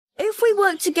we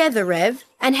work together, Rev,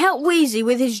 and help Wheezy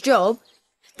with his job,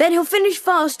 then he'll finish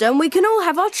faster and we can all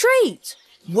have our treat.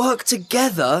 Work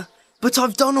together? But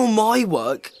I've done all my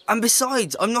work, and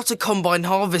besides, I'm not a combine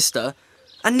harvester,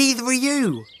 and neither are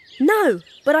you. No,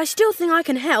 but I still think I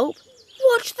can help.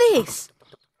 Watch this.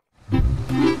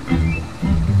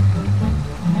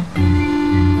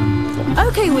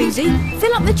 OK, Wheezy,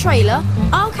 fill up the trailer,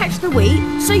 I'll catch the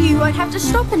wheat, so you won't have to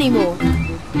stop anymore.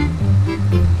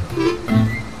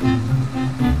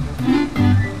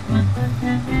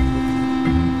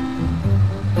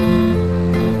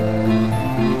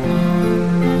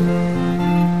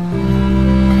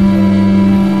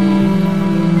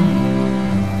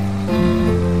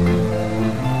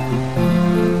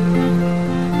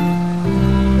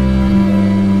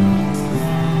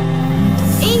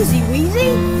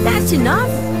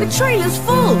 Enough? The trailer's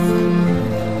full.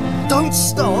 Don't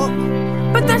stop.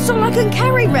 But that's all I can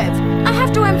carry, Rev. I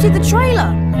have to empty the trailer.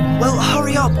 Well,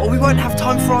 hurry up or we won't have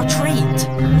time for our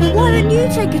treat. Why don't you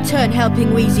take a turn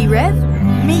helping Wheezy, Rev?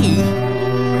 Me?